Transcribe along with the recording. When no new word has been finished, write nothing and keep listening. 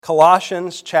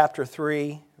Colossians chapter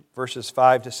 3, verses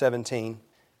 5 to 17.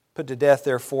 Put to death,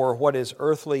 therefore, what is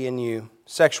earthly in you,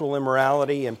 sexual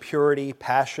immorality, impurity,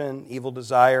 passion, evil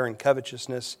desire, and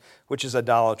covetousness, which is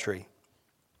idolatry.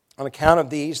 On account of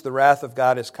these, the wrath of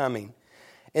God is coming.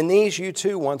 In these you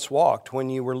too once walked when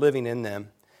you were living in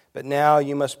them, but now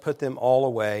you must put them all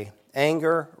away.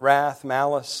 Anger, wrath,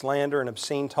 malice, slander, and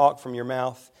obscene talk from your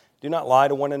mouth. Do not lie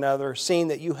to one another, seeing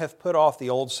that you have put off the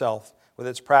old self with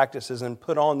its practices and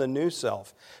put on the new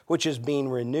self, which is being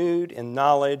renewed in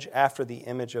knowledge after the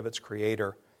image of its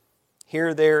Creator.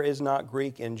 Here there is not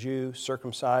Greek and Jew,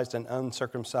 circumcised and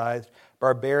uncircumcised,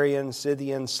 barbarian,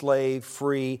 Scythian, slave,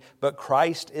 free, but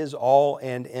Christ is all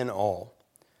and in all.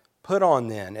 Put on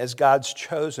then, as God's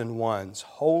chosen ones,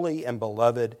 holy and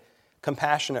beloved,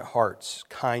 compassionate hearts,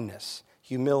 kindness,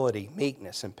 humility,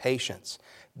 meekness, and patience,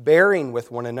 bearing with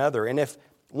one another, and if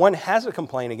one has a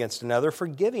complaint against another,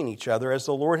 forgiving each other as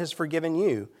the Lord has forgiven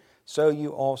you, so you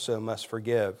also must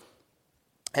forgive.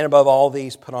 And above all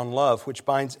these, put on love, which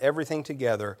binds everything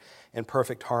together in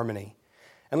perfect harmony.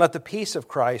 And let the peace of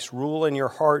Christ rule in your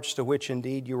hearts, to which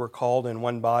indeed you were called in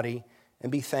one body,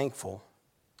 and be thankful.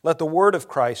 Let the word of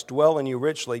Christ dwell in you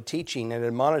richly, teaching and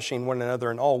admonishing one another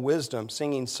in all wisdom,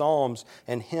 singing psalms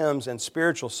and hymns and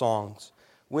spiritual songs,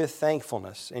 with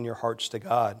thankfulness in your hearts to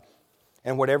God.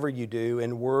 And whatever you do,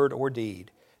 in word or deed,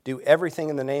 do everything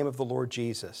in the name of the Lord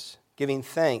Jesus, giving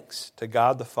thanks to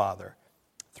God the Father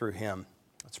through Him.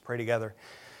 Let's pray together.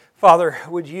 Father,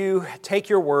 would you take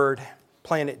your word,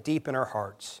 plant it deep in our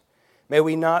hearts. May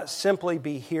we not simply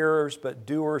be hearers, but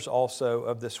doers also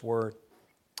of this word.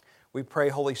 We pray,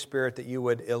 Holy Spirit, that you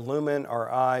would illumine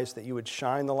our eyes, that you would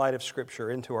shine the light of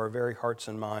Scripture into our very hearts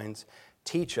and minds.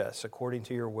 Teach us according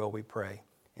to your will, we pray.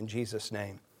 In Jesus'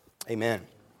 name, amen.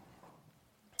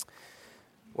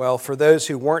 Well, for those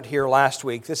who weren't here last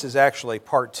week, this is actually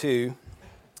part 2.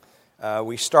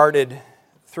 We started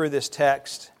through this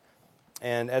text,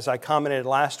 and as I commented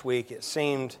last week, it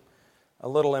seemed a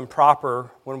little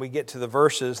improper when we get to the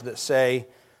verses that say,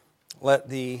 let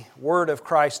the word of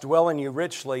Christ dwell in you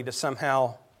richly, to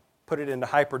somehow put it into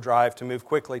hyperdrive to move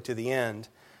quickly to the end.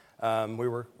 We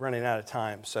were running out of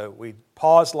time, so we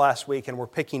paused last week, and we're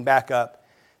picking back up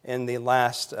in the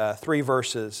last 3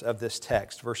 verses of this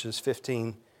text, verses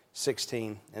 15,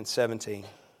 16, and 17.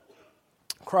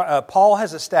 Paul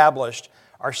has established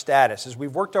our status. As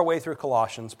we've worked our way through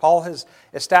Colossians, Paul has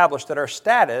established that our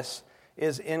status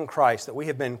is in Christ, that we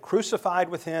have been crucified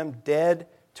with Him, dead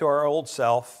to our old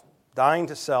self, dying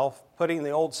to self, putting the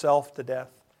old self to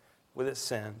death with its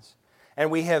sins.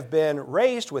 And we have been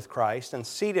raised with Christ and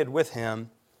seated with Him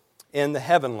in the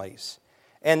heavenlies.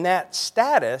 And that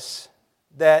status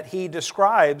that he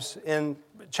describes in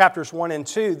chapters 1 and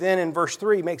 2, then in verse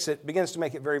 3 begins to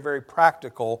make it very, very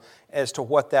practical as to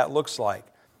what that looks like.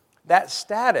 That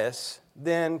status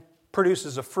then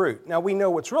produces a fruit. Now we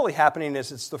know what's really happening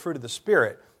is it's the fruit of the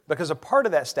Spirit, because a part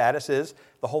of that status is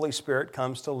the Holy Spirit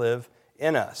comes to live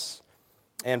in us.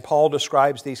 And Paul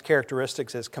describes these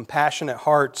characteristics as compassionate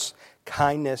hearts,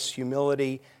 kindness,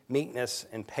 humility, meekness,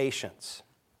 and patience.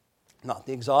 Not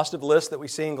the exhaustive list that we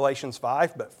see in Galatians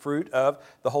 5, but fruit of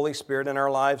the Holy Spirit in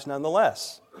our lives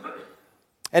nonetheless.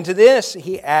 And to this,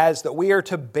 he adds that we are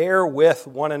to bear with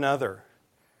one another.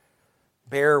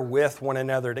 Bear with one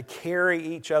another, to carry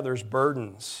each other's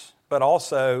burdens, but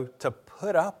also to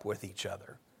put up with each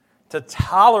other, to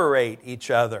tolerate each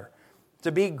other,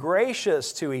 to be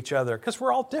gracious to each other, because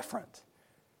we're all different.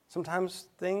 Sometimes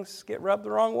things get rubbed the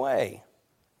wrong way.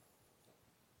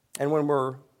 And when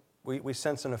we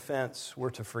sense an offense,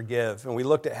 we're to forgive. And we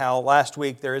looked at how last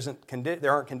week there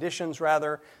aren't conditions,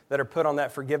 that are put on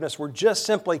that forgiveness. We're just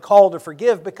simply called to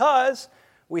forgive because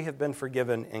we have been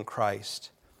forgiven in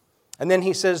Christ. And then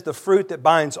he says the fruit that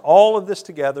binds all of this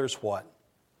together is what?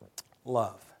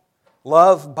 Love.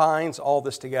 Love binds all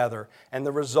this together. And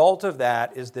the result of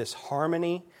that is this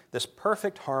harmony, this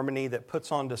perfect harmony that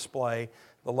puts on display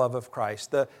the love of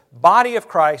Christ. The body of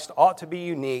Christ ought to be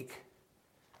unique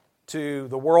to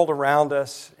the world around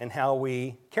us and how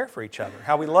we care for each other,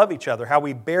 how we love each other, how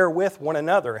we bear with one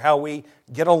another, how we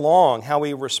get along, how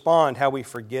we respond, how we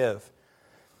forgive.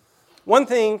 One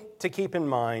thing to keep in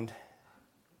mind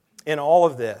in all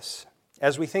of this,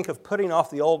 as we think of putting off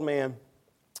the old man,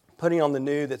 putting on the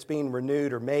new that's being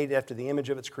renewed or made after the image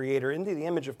of its Creator, into the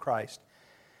image of Christ,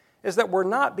 is that we're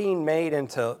not being made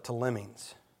into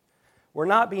lemmings. We're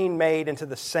not being made into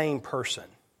the same person.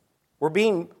 We're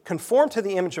being conformed to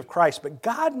the image of Christ, but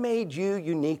God made you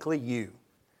uniquely you.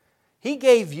 He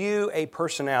gave you a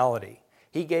personality.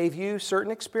 He gave you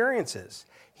certain experiences.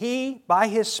 He, by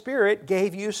His Spirit,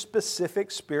 gave you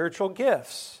specific spiritual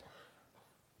gifts.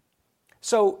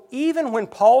 So even when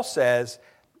Paul says,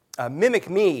 mimic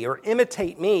me or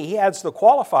imitate me, he adds the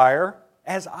qualifier,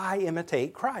 as I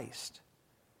imitate Christ.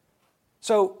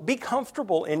 So be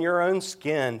comfortable in your own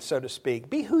skin, so to speak.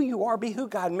 Be who you are, be who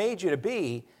God made you to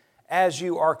be as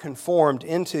you are conformed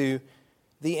into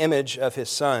the image of His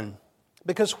Son.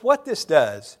 Because what this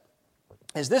does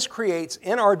is this creates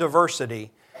in our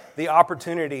diversity the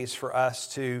opportunities for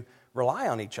us to rely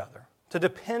on each other, to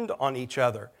depend on each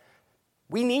other.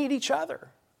 We need each other.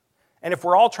 And if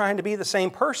we're all trying to be the same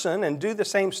person and do the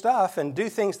same stuff and do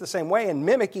things the same way and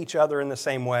mimic each other in the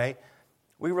same way,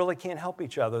 we really can't help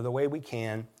each other the way we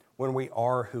can when we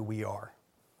are who we are.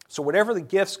 So whatever the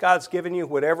gifts God's given you,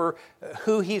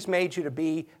 who He's made you to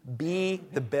be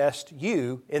the best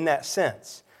you in that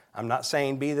sense. I'm not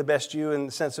saying be the best you in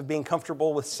the sense of being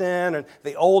comfortable with sin and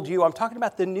the old you. I'm talking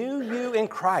about the new you in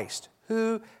Christ,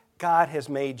 who God has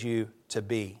made you to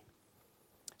be.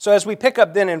 So as we pick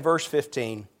up then in verse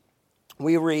 15,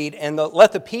 we read, and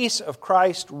let the peace of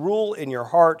Christ rule in your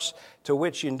hearts, to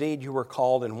which indeed you were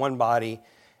called in one body,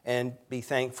 and be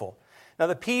thankful. Now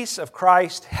the peace of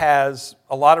Christ has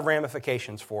a lot of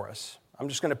ramifications for us. I'm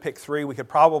just going to pick 3. We could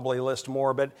probably list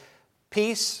more, but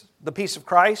the peace of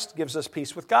Christ gives us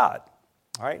peace with God.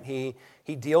 All right?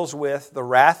 He deals with the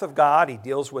wrath of God. He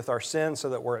deals with our sin so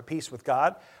that we're at peace with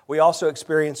God. We also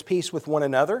experience peace with one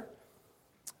another.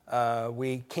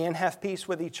 We can have peace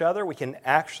with each other. We can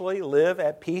actually live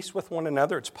at peace with one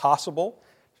another. It's possible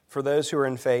for those who are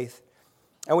in faith.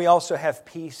 And we also have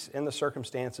peace in the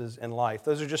circumstances in life.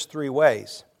 Those are just 3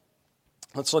 ways.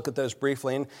 Let's look at those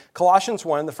briefly. In Colossians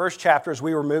 1, the first chapter, as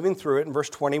we were moving through it, in verse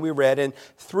 20 we read, and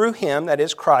through Him, that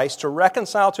is Christ, to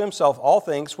reconcile to Himself all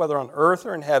things, whether on earth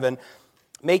or in heaven,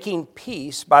 making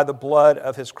peace by the blood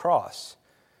of His cross.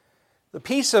 The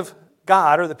peace of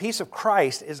God, or the peace of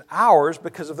Christ, is ours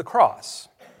because of the cross.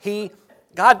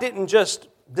 God didn't just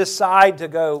decide to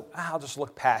go, I'll just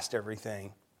look past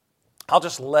everything. I'll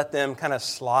just let them kind of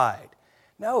slide.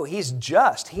 No, He's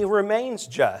just. He remains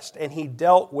just, and He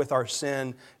dealt with our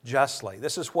sin justly.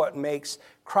 This is what makes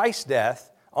Christ's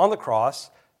death on the cross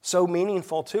so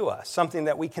meaningful to us, something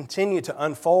that we continue to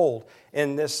unfold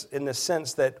in this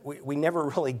sense that we never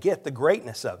really get the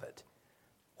greatness of it.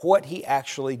 What He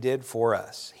actually did for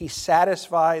us. He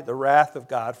satisfied the wrath of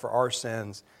God for our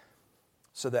sins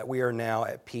so that we are now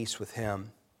at peace with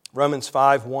Him. Romans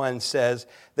 5:1 says,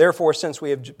 therefore, since we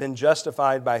have been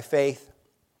justified by faith,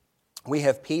 we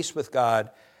have peace with God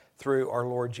through our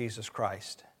Lord Jesus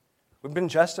Christ. We've been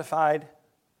justified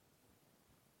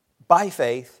by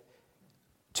faith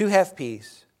to have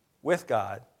peace with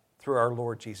God through our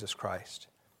Lord Jesus Christ.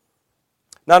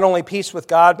 Not only peace with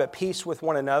God, but peace with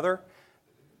one another.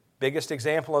 Biggest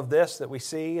example of this that we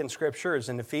see in Scripture is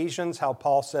in Ephesians, how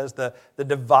Paul says the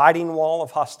dividing wall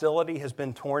of hostility has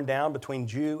been torn down between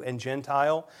Jew and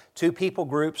Gentile, 2 people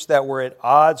groups that were at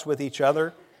odds with each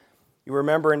other. You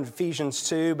remember in Ephesians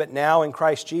 2, but now in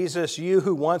Christ Jesus, you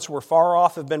who once were far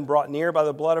off have been brought near by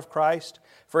the blood of Christ.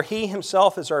 For He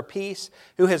Himself is our peace,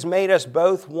 who has made us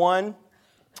both one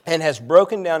and has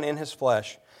broken down in His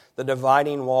flesh the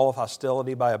dividing wall of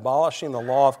hostility by abolishing the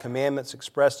law of commandments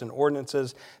expressed in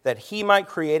ordinances, that He might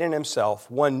create in Himself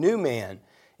one new man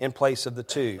in place of the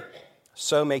 2,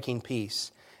 so making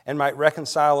peace, and might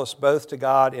reconcile us both to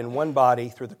God in one body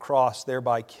through the cross,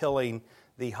 thereby killing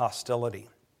the hostility.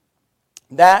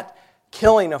 That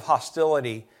killing of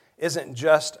hostility isn't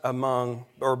just among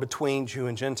or between Jew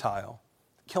and Gentile.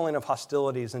 Killing of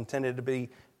hostility is intended to be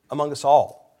among us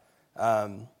all.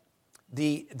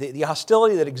 The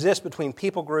hostility that exists between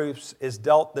people groups is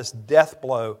dealt this death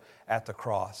blow at the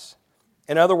cross.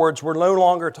 In other words, we're no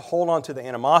longer to hold on to the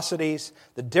animosities,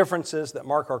 the differences that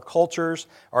mark our cultures,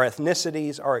 our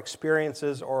ethnicities, our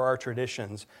experiences, or our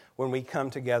traditions when we come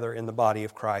together in the body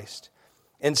of Christ.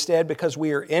 Instead, because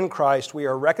we are in Christ, we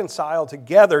are reconciled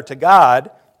together to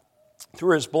God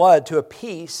through His blood to a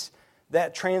peace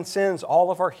that transcends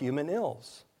all of our human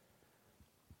ills.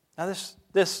 Now, this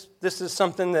is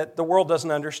something that the world doesn't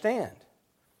understand.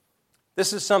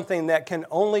 This is something that can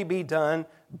only be done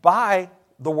by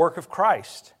the work of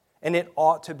Christ, and it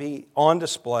ought to be on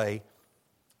display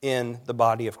in the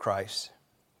body of Christ.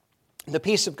 The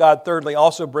peace of God, thirdly,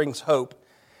 also brings hope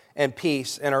and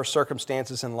peace in our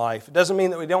circumstances in life. It doesn't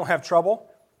mean that we don't have trouble,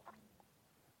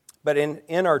 but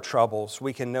in our troubles,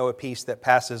 we can know a peace that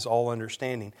passes all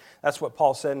understanding. That's what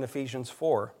Paul said in Ephesians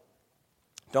 4.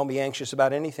 Don't be anxious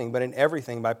about anything, but in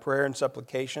everything, by prayer and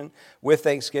supplication, with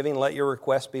thanksgiving, let your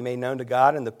requests be made known to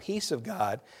God, and the peace of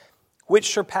God,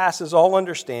 which surpasses all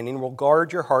understanding, will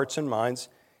guard your hearts and minds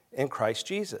in Christ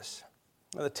Jesus.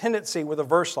 Now, the tendency with a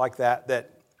verse like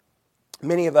that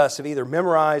many of us have either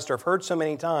memorized or have heard so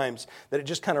many times that it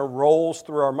just kind of rolls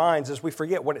through our minds as we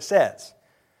forget what it says.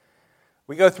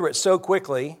 We go through it so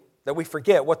quickly that we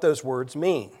forget what those words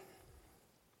mean.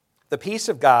 The peace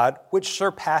of God, which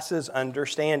surpasses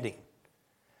understanding.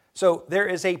 So there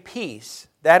is a peace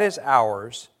that is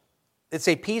ours. It's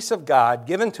a peace of God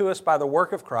given to us by the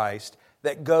work of Christ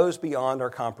that goes beyond our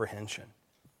comprehension.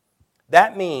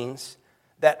 That means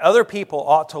that other people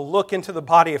ought to look into the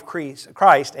body of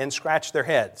Christ and scratch their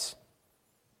heads.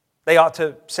 They ought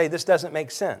to say, this doesn't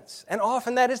make sense. And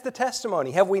often that is the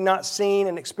testimony. Have we not seen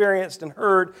and experienced and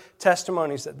heard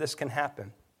testimonies that this can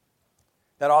happen?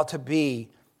 That ought to be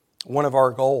one of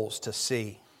our goals to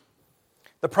see.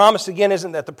 The promise, again,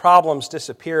 isn't that the problems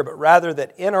disappear, but rather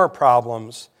that in our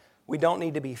problems, we don't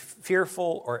need to be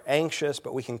fearful or anxious,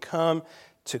 but we can come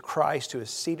to Christ, who is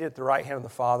seated at the right hand of the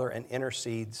Father and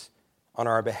intercedes on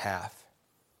our behalf,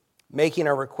 making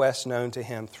our requests known to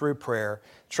Him through prayer,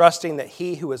 trusting that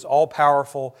He who is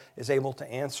all-powerful is able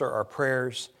to answer our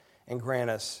prayers and grant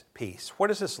us peace. What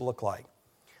does this look like?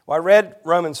 Well, I read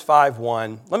Romans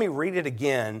 5:1. Let me read it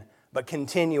again, but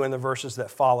continue in the verses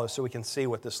that follow so we can see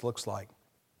what this looks like.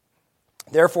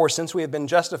 Therefore, since we have been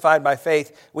justified by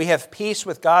faith, we have peace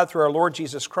with God through our Lord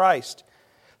Jesus Christ.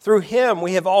 Through Him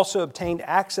we have also obtained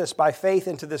access by faith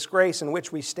into this grace in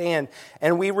which we stand,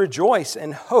 and we rejoice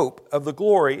in hope of the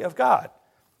glory of God.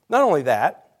 Not only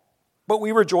that, but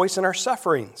we rejoice in our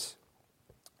sufferings.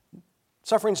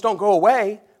 Sufferings don't go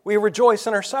away. We rejoice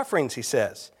in our sufferings, he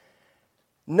says.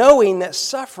 Knowing that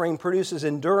suffering produces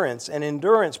endurance, and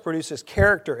endurance produces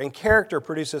character, and character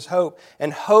produces hope.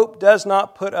 And hope does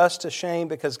not put us to shame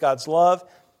because God's love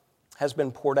has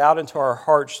been poured out into our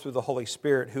hearts through the Holy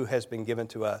Spirit who has been given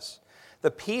to us.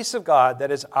 The peace of God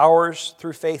that is ours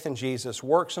through faith in Jesus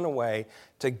works in a way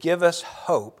to give us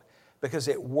hope because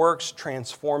it works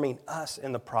transforming us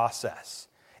in the process.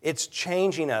 It's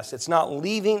changing us. It's not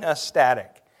leaving us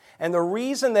static. And the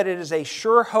reason that it is a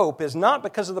sure hope is not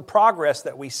because of the progress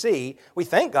that we see. We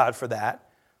thank God for that.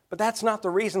 But that's not the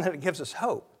reason that it gives us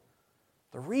hope.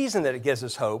 The reason that it gives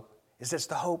us hope is it's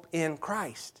the hope in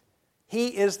Christ. He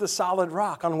is the solid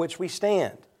rock on which we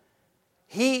stand.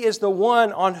 He is the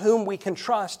one on whom we can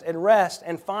trust and rest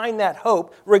and find that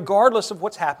hope regardless of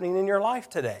what's happening in your life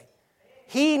today.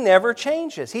 He never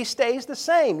changes. He stays the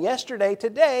same yesterday,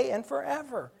 today, and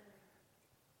forever.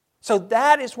 So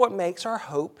that is what makes our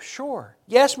hope sure.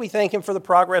 Yes, we thank Him for the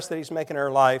progress that He's making in our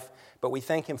life, but we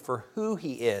thank Him for who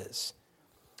He is.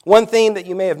 One theme that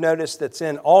you may have noticed that's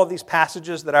in all of these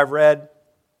passages that I've read,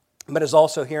 but is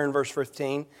also here in verse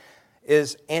 15,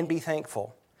 is, and be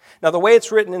thankful. Now, the way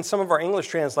it's written in some of our English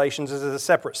translations is as a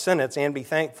separate sentence, and be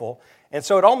thankful. And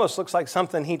so it almost looks like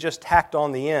something he just tacked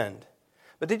on the end.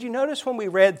 But did you notice when we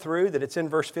read through that it's in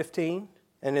verse 15,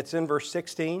 and it's in verse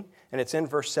 16, and it's in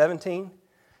verse 17?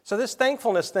 So this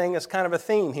thankfulness thing is kind of a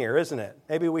theme here, isn't it?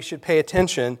 Maybe we should pay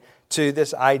attention to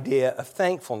this idea of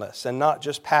thankfulness and not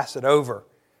just pass it over.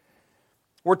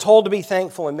 We're told to be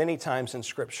thankful in many times in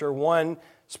Scripture. One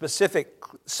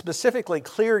specifically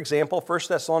clear example, 1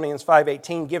 Thessalonians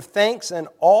 5:18, give thanks in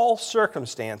all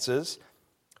circumstances,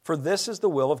 for this is the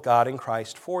will of God in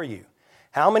Christ for you.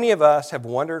 How many of us have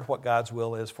wondered what God's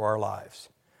will is for our lives?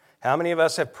 How many of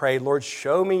us have prayed, Lord,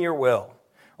 show me your will?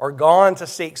 Or gone to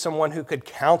seek someone who could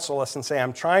counsel us and say,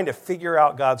 I'm trying to figure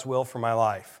out God's will for my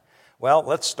life. Well,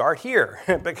 let's start here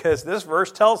because this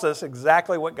verse tells us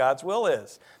exactly what God's will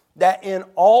is. That in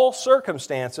all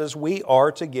circumstances we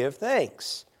are to give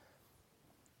thanks.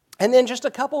 And then just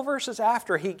a couple verses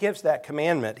after he gives that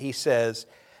commandment, he says,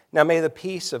 now may the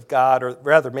peace of God, or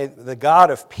rather may the God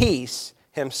of peace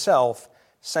Himself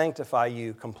sanctify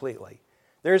you completely.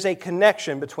 There's a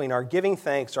connection between our giving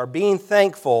thanks, our being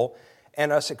thankful,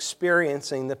 and us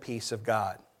experiencing the peace of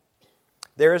God.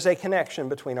 There is a connection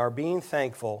between our being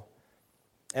thankful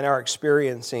and our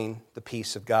experiencing the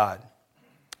peace of God.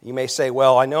 You may say,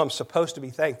 well, I know I'm supposed to be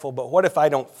thankful, but what if I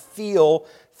don't feel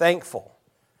thankful?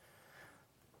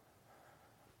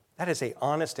 That is an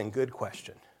honest and good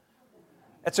question.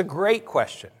 That's a great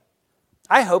question.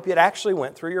 I hope it actually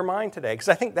went through your mind today, because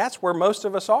I think that's where most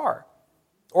of us are,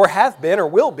 or have been, or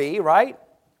will be, right?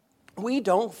 We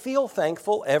don't feel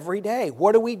thankful every day.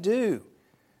 What do?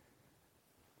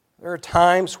 There are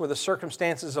times where the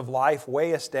circumstances of life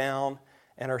weigh us down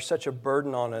and are such a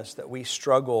burden on us that we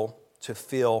struggle to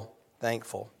feel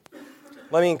thankful.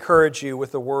 Let me encourage you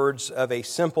with the words of a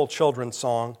simple children's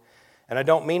song, and I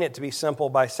don't mean it to be simple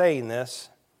by saying this.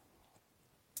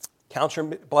 Count your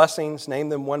blessings, name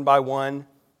them one by one.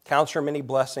 Count your many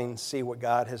blessings, see what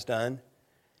God has done.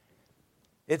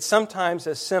 It's sometimes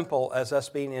as simple as us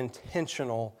being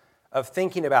intentional of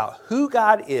thinking about who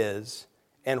God is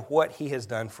and what He has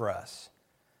done for us.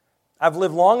 I've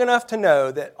lived long enough to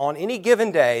know that on any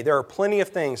given day, there are plenty of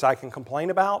things I can complain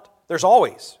about. There's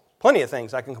always plenty of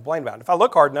things I can complain about. If I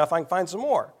look hard enough, I can find some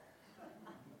more.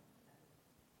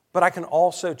 But I can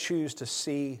also choose to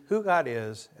see who God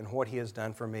is and what He has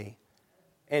done for me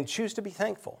and choose to be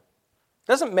thankful.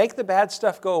 It doesn't make the bad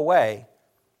stuff go away,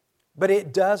 but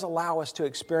it does allow us to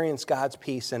experience God's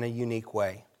peace in a unique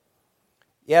way.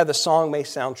 Yeah, the song may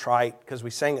sound trite because we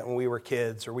sang it when we were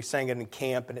kids or we sang it in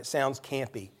camp and it sounds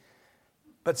campy.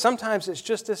 But sometimes it's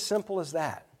just as simple as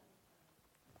that.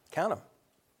 Count them.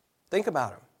 Think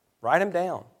about them. Write them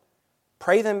down.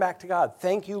 Pray them back to God.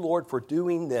 Thank you, Lord, for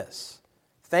doing this.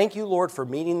 Thank you, Lord, for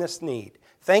meeting this need.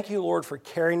 Thank you, Lord, for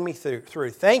carrying me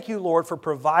through. Thank you, Lord, for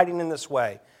providing in this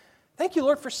way. Thank you,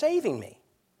 Lord, for saving me.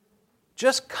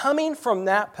 Just coming from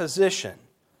that position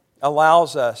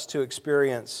allows us to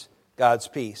experience God's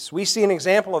peace. We see an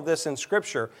example of this in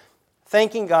Scripture,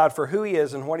 thanking God for who He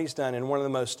is and what He's done in one of the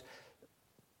most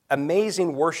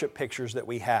amazing worship pictures that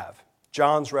we have,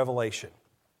 John's Revelation.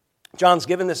 John's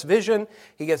given this vision.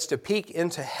 He gets to peek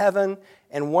into heaven,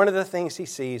 and one of the things he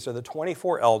sees are the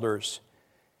 24 elders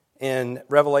in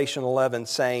Revelation 11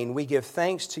 saying, "We give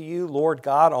thanks to you, Lord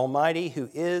God Almighty, who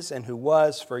is and who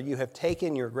was, for you have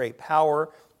taken your great power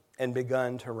and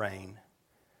begun to reign."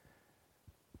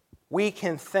 We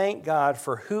can thank God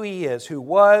for who He is, who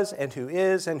was and who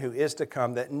is to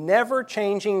come, that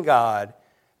never-changing God,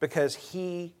 because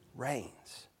He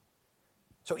reigns.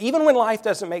 So even when life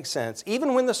doesn't make sense,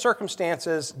 even when the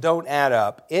circumstances don't add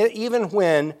up, even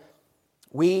when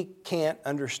we can't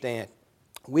understand,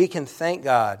 we can thank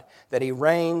God that He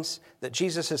reigns, that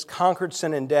Jesus has conquered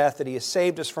sin and death, that He has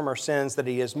saved us from our sins, that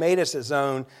He has made us His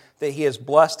own, that He has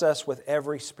blessed us with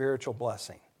every spiritual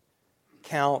blessing.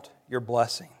 Count your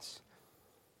blessings.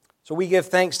 So we give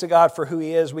thanks to God for who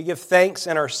He is. We give thanks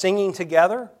in our singing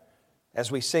together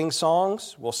as we sing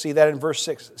songs. We'll see that in verse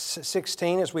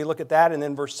 16 as we look at that. And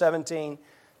then verse 17,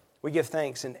 we give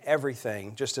thanks in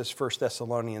everything, just as 1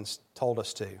 Thessalonians told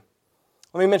us to.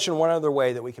 Let me mention one other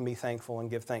way that we can be thankful and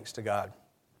give thanks to God.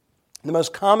 The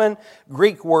most common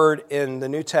Greek word in the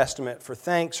New Testament for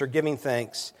thanks or giving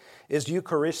thanks is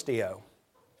Eucharistio.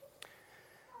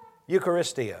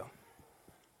 Eucharistio.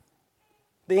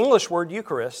 The English word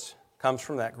Eucharist comes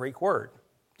from that Greek word.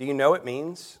 Do you know it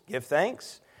means give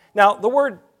thanks? Now,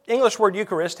 the English word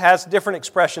Eucharist has different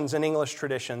expressions in English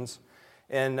traditions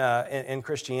in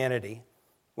Christianity.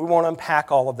 We won't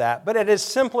unpack all of that, but at its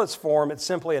simplest form, it's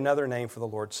simply another name for the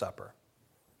Lord's Supper.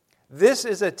 This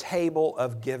is a table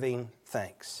of giving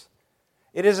thanks.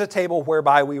 It is a table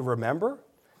whereby we remember.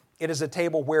 It is a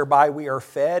table whereby we are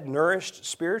fed, nourished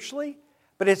spiritually,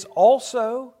 but it's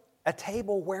also a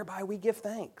table whereby we give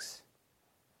thanks.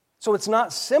 So it's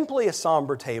not simply a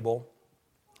somber table.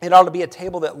 It ought to be a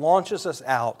table that launches us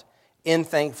out in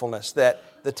thankfulness, that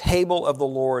the table of the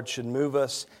Lord should move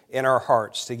us in our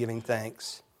hearts to giving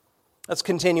thanks. Let's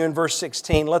continue in verse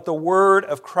 16. Let the word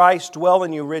of Christ dwell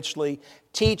in you richly,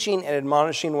 teaching and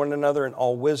admonishing one another in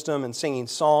all wisdom, and singing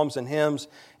psalms and hymns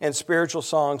and spiritual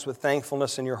songs with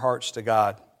thankfulness in your hearts to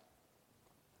God.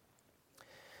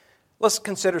 Let's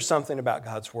consider something about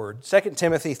God's word. 2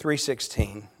 Timothy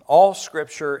 3:16. All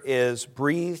Scripture is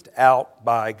breathed out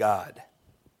by God.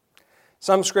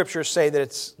 Some scriptures say that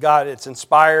it's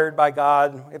inspired by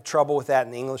God. We have trouble with that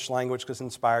in the English language because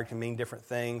inspired can mean different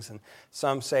things. And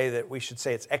some say that we should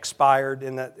say it's expired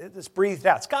and that it's breathed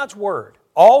out. It's God's word.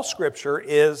 All Scripture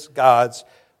is God's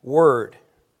word.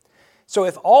 So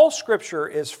if all Scripture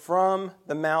is from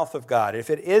the mouth of God, if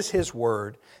it is His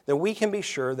word, then we can be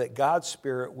sure that God's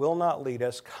Spirit will not lead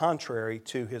us contrary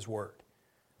to His word.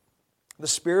 The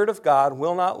Spirit of God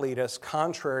will not lead us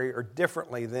contrary or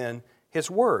differently than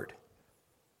His word.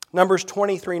 Numbers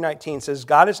 23:19 says,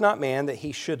 God is not man that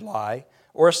He should lie,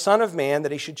 or a son of man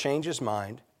that He should change His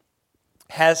mind.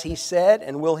 Has He said,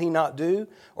 and will He not do?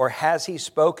 Or has He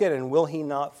spoken, and will He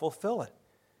not fulfill it?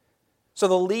 So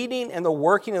the leading and the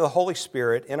working of the Holy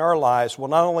Spirit in our lives will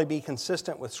not only be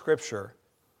consistent with Scripture,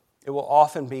 it will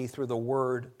often be through the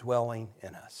Word dwelling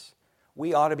in us.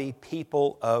 We ought to be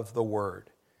people of the Word.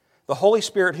 The Holy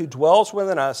Spirit who dwells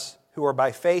within us, who are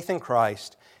by faith in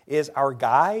Christ, is our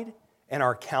guide and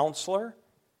our counselor.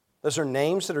 Those are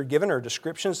names that are given or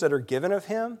descriptions that are given of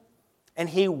Him. And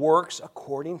He works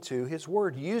according to His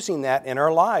Word, using that in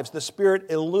our lives. The Spirit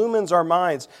illumines our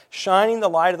minds, shining the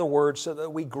light of the Word so that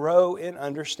we grow in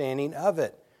understanding of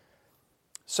it.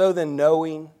 So then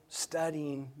knowing,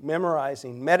 studying,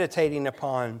 memorizing, meditating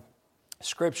upon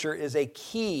Scripture is a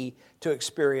key to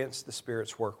experience the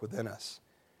Spirit's work within us.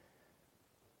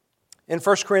 In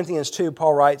 1 Corinthians 2,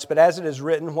 Paul writes, "But as it is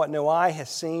written, what no eye has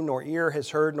seen, nor ear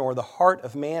has heard, nor the heart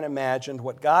of man imagined,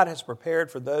 what God has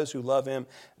prepared for those who love Him,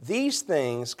 these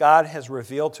things God has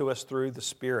revealed to us through the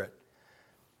Spirit."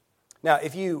 Now,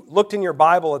 if you looked in your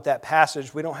Bible at that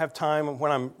passage, we don't have time,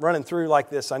 when I'm running through like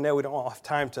this, I know we don't have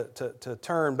time to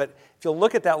turn, but if you'll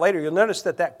look at that later, you'll notice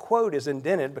that that quote is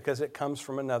indented because it comes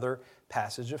from another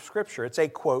passage of Scripture. It's a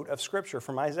quote of Scripture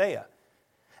from Isaiah.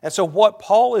 And so what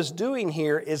Paul is doing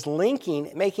here is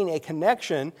making a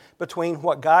connection between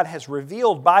what God has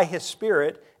revealed by His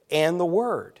Spirit and the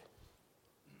Word.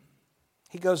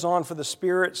 He goes on, "For the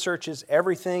Spirit searches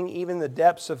everything, even the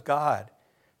depths of God.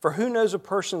 For who knows a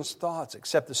person's thoughts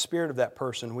except the spirit of that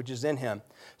person which is in him?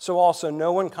 So also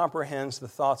no one comprehends the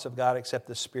thoughts of God except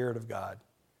the Spirit of God."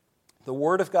 The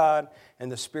Word of God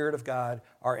and the Spirit of God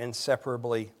are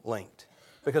inseparably linked,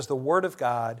 because the Word of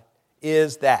God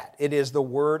is that. It is the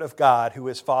Word of God who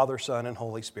is Father, Son, and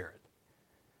Holy Spirit.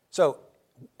 So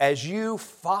as you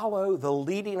follow the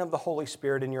leading of the Holy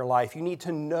Spirit in your life, you need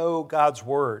to know God's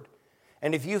Word.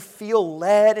 And if you feel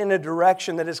led in a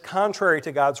direction that is contrary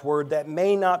to God's Word, that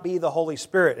may not be the Holy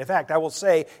Spirit. In fact, I will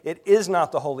say it is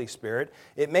not the Holy Spirit.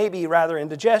 It may be rather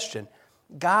indigestion.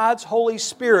 God's Holy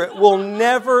Spirit will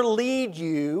never lead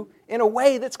you in a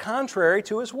way that's contrary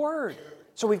to His Word.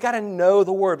 So we've got to know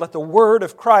the Word. Let the Word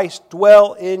of Christ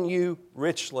dwell in you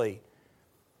richly.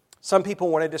 Some people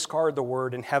want to discard the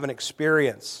Word and have an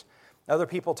experience. Other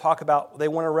people talk about they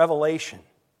want a revelation.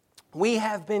 We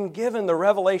have been given the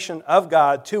revelation of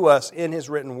God to us in His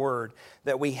written Word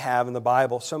that we have in the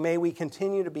Bible. So may we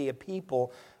continue to be a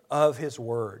people of His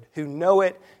Word who know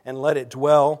it and let it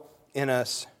dwell in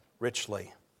us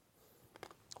richly.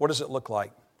 What does it look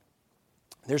like?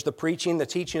 There's the preaching, the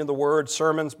teaching of the Word,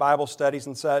 sermons, Bible studies,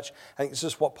 and such. I think this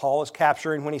is what Paul is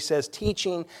capturing when he says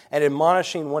teaching and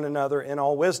admonishing one another in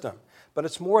all wisdom. But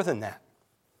it's more than that.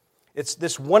 It's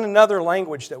this one another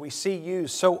language that we see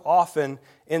used so often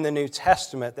in the New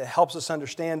Testament that helps us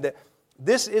understand that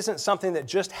this isn't something that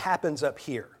just happens up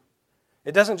here.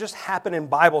 It doesn't just happen in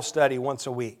Bible study once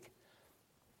a week.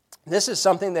 This is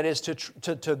something that is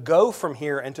to go from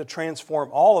here and to transform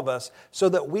all of us so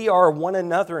that we are one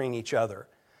anothering each other,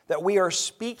 that we are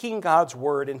speaking God's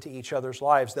Word into each other's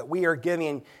lives, that we are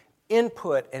giving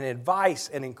input and advice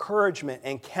and encouragement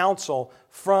and counsel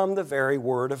from the very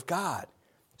Word of God,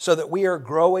 so that we are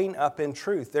growing up in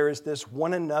truth. There is this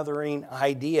one anothering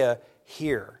idea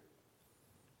here.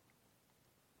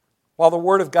 While the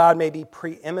Word of God may be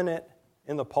preeminent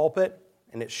in the pulpit,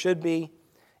 and it should be,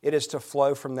 it is to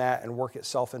flow from that and work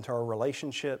itself into our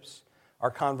relationships, our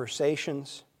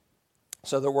conversations,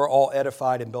 so that we're all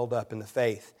edified and built up in the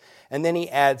faith. And then he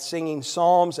adds singing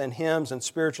psalms and hymns and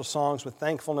spiritual songs with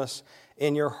thankfulness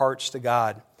in your hearts to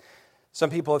God.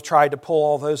 Some people have tried to pull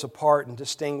all those apart and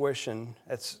distinguish, and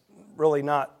that's really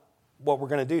not what we're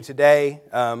going to do today.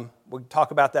 We'll talk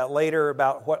about that later,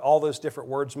 about what all those different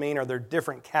words mean. Are there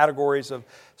different categories of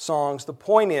songs? The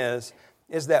point is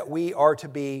that we are to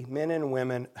be men and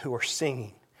women who are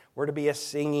singing. We're to be a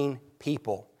singing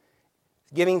people,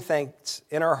 giving thanks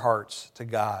in our hearts to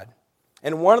God.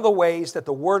 And one of the ways that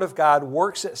the Word of God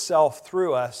works itself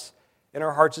through us in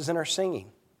our hearts is in our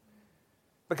singing.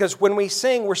 Because when we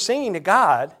sing, we're singing to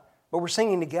God, but we're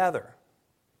singing together.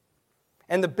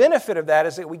 And the benefit of that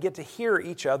is that we get to hear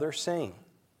each other sing.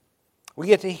 We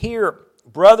get to hear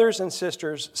brothers and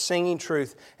sisters singing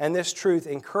truth, and this truth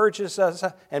encourages us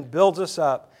and builds us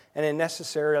up, and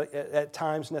at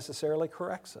times necessarily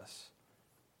corrects us.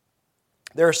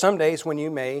 There are some days when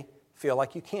you may feel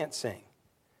like you can't sing,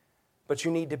 but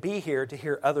you need to be here to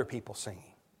hear other people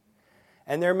singing.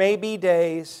 And there may be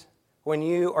days when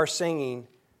you are singing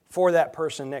for that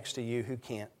person next to you who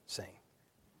can't sing.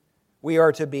 We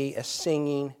are to be a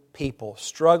singing people,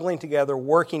 struggling together,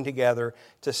 working together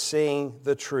to sing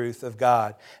the truth of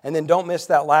God. And then don't miss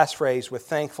that last phrase, with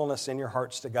thankfulness in your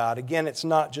hearts to God. Again, it's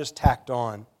not just tacked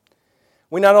on.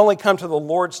 We not only come to the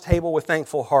Lord's table with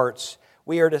thankful hearts,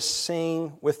 we are to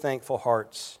sing with thankful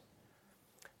hearts.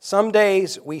 Some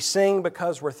days we sing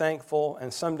because we're thankful,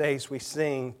 and some days we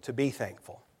sing to be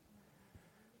thankful.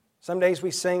 Some days we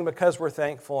sing because we're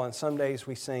thankful, and some days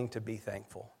we sing to be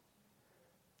thankful.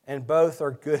 And both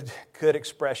are good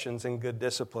expressions and good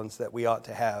disciplines that we ought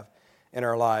to have in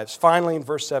our lives. Finally, in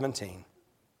verse 17,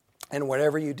 and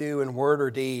whatever you do in word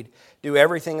or deed, do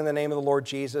everything in the name of the Lord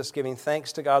Jesus, giving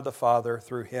thanks to God the Father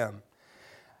through Him.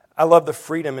 I love the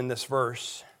freedom in this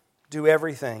verse. Do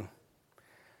everything.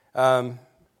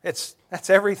 That's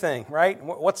everything, right?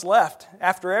 What's left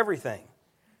after everything?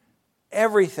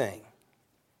 Everything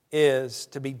is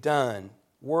to be done,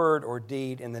 word or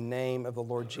deed, in the name of the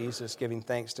Lord Jesus, giving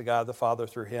thanks to God the Father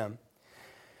through Him.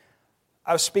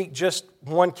 I'll speak just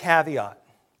one caveat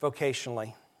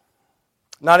vocationally.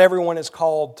 Not everyone is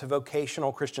called to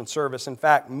vocational Christian service. In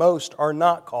fact, most are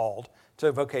not called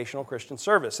to vocational Christian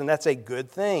service, and that's a good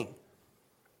thing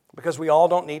because we all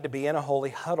don't need to be in a holy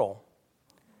huddle.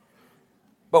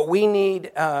 But we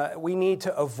need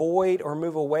to avoid or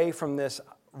move away from this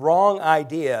wrong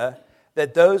idea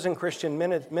that those in Christian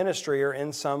ministry are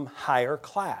in some higher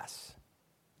class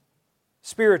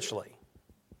spiritually.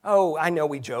 Oh, I know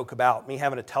we joke about me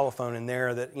having a telephone in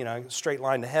there that, straight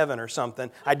line to heaven or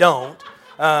something. I don't.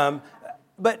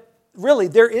 But really,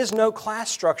 there is no class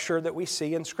structure that we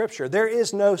see in Scripture. There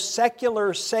is no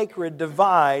secular, sacred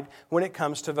divide when it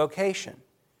comes to vocation.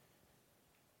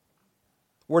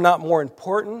 We're not more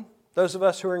important, those of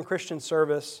us who are in Christian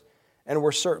service, and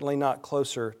we're certainly not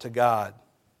closer to God.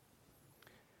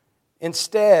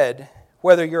 Instead,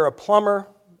 whether you're a plumber,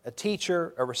 a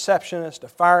teacher, a receptionist, a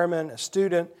fireman, a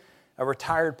student, a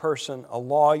retired person, a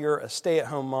lawyer, a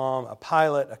stay-at-home mom, a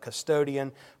pilot, a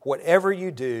custodian, whatever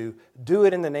you do, do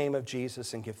it in the name of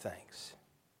Jesus and give thanks.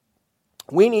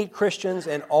 We need Christians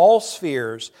in all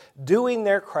spheres doing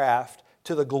their craft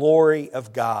to the glory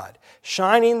of God,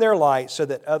 shining their light so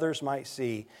that others might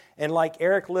see, and like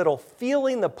Eric Liddell,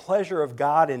 feeling the pleasure of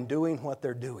God in doing what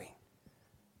they're doing.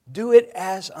 Do it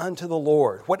as unto the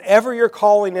Lord. Whatever your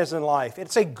calling is in life,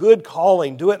 it's a good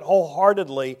calling. Do it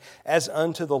wholeheartedly as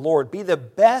unto the Lord. Be the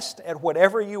best at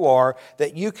whatever you are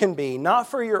that you can be, not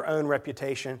for your own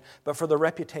reputation, but for the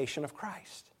reputation of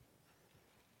Christ.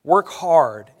 Work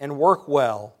hard and work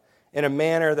well in a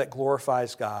manner that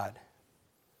glorifies God.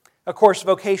 Of course,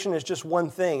 vocation is just one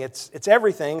thing. It's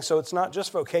everything, so it's not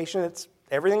just vocation, it's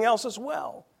everything else as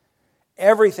well.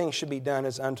 Everything should be done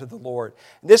as unto the Lord.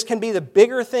 This can be the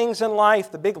bigger things in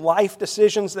life, the big life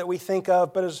decisions that we think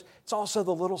of, but it's also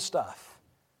the little stuff.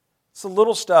 It's the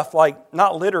little stuff like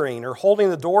not littering or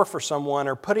holding the door for someone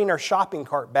or putting our shopping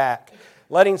cart back,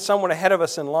 letting someone ahead of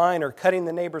us in line or cutting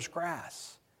the neighbor's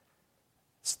grass.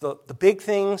 It's the big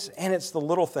things and it's the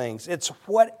little things. It's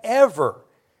whatever.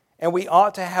 And we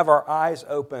ought to have our eyes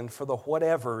open for the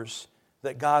whatevers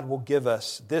that God will give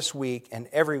us this week and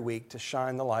every week to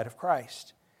shine the light of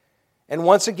Christ. And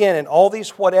once again, in all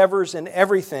these whatevers and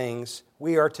everythings,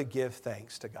 we are to give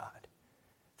thanks to God,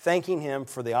 thanking Him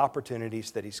for the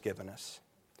opportunities that He's given us.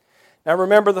 Now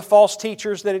remember the false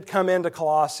teachers that had come into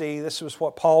Colossae. This was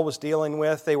what Paul was dealing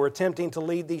with. They were attempting to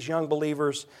lead these young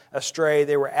believers astray.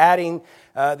 They were adding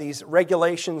these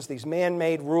regulations, these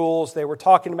man-made rules. They were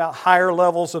talking about higher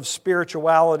levels of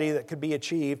spirituality that could be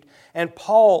achieved. And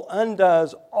Paul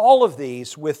undoes all of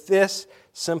these with this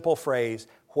simple phrase,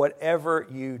 whatever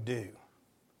you do.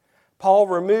 Paul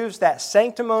removes that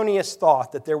sanctimonious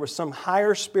thought that there was some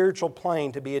higher spiritual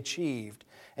plane to be achieved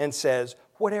and says,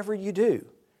 whatever you do.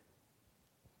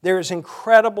 There is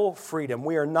incredible freedom.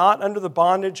 We are not under the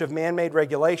bondage of man-made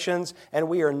regulations, and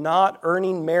we are not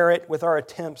earning merit with our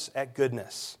attempts at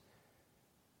goodness.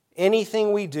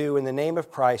 Anything we do in the name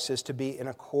of Christ is to be in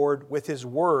accord with His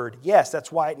Word. Yes,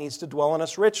 that's why it needs to dwell in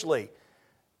us richly.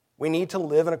 We need to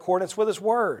live in accordance with His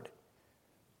Word.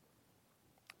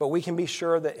 But we can be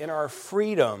sure that in our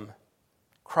freedom,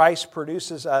 Christ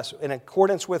produces us in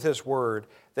accordance with His Word,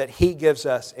 that He gives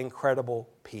us incredible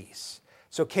peace.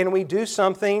 So can we do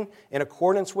something in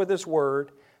accordance with His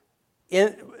Word,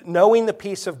 knowing the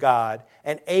peace of God,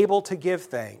 and able to give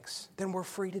thanks? Then we're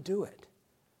free to do it.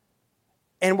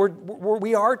 And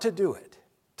we are to do it,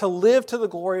 to live to the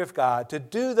glory of God, to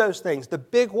do those things, the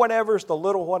big whatevers, the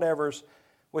little whatevers,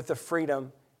 with the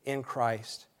freedom in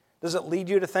Christ. Does it lead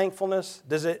you to thankfulness?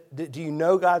 Do you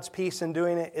know God's peace in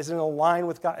doing it? Is it in line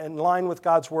with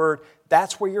God's Word?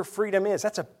 That's where your freedom is.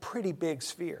 That's a pretty big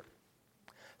sphere.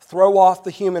 Throw off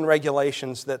the human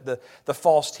regulations that the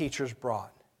false teachers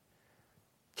brought.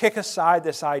 Kick aside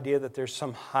this idea that there's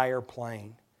some higher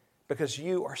plane, because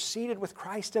you are seated with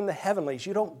Christ in the heavenlies.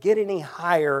 You don't get any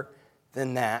higher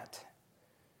than that.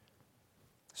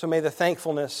 So may the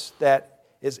thankfulness that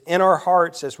is in our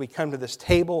hearts as we come to this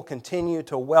table continue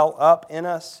to well up in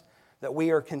us, that we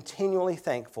are continually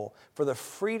thankful for the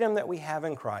freedom that we have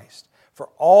in Christ, for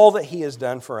all that He has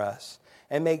done for us.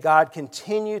 And may God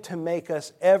continue to make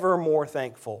us ever more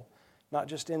thankful, not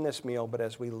just in this meal, but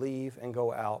as we leave and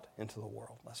go out into the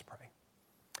world. Let's pray.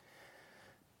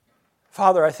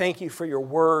 Father, I thank You for Your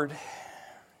Word.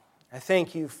 I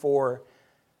thank You for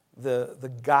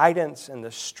the guidance and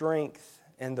the strength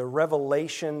and the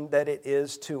revelation that it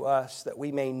is to us that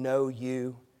we may know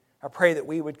You. I pray that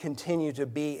we would continue to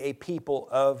be a people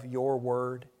of Your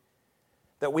Word,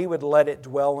 that we would let it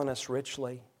dwell in us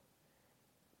richly.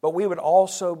 But we would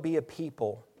also be a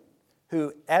people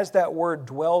who, as that word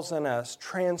dwells in us,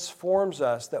 transforms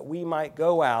us that we might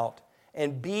go out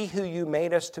and be who you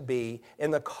made us to be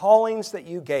in the callings that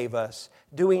you gave us,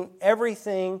 doing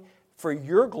everything for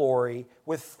your glory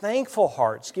with thankful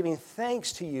hearts, giving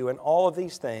thanks to you in all of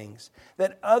these things,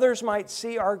 that others might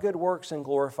see our good works and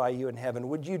glorify you in heaven.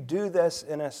 Would you do this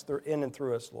in us, in and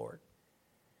through us, Lord?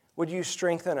 Would you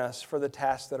strengthen us for the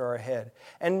tasks that are ahead?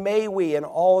 And may we, in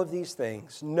all of these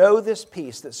things, know this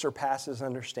peace that surpasses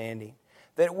understanding,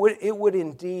 that it would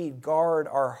indeed guard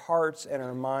our hearts and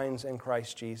our minds in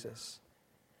Christ Jesus.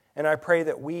 And I pray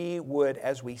that we would,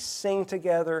 as we sing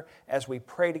together, as we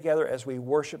pray together, as we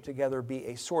worship together, be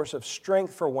a source of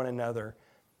strength for one another,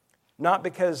 not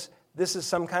because this is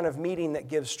some kind of meeting that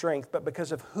gives strength, but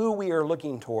because of who we are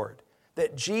looking toward,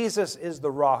 that Jesus is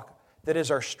the rock that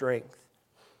is our strength.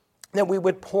 That we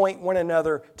would point one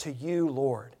another to you,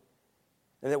 Lord,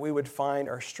 and that we would find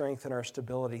our strength and our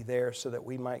stability there so that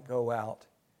we might go out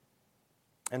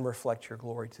and reflect your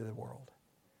glory to the world.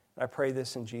 I pray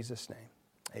this in Jesus' name.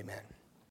 Amen.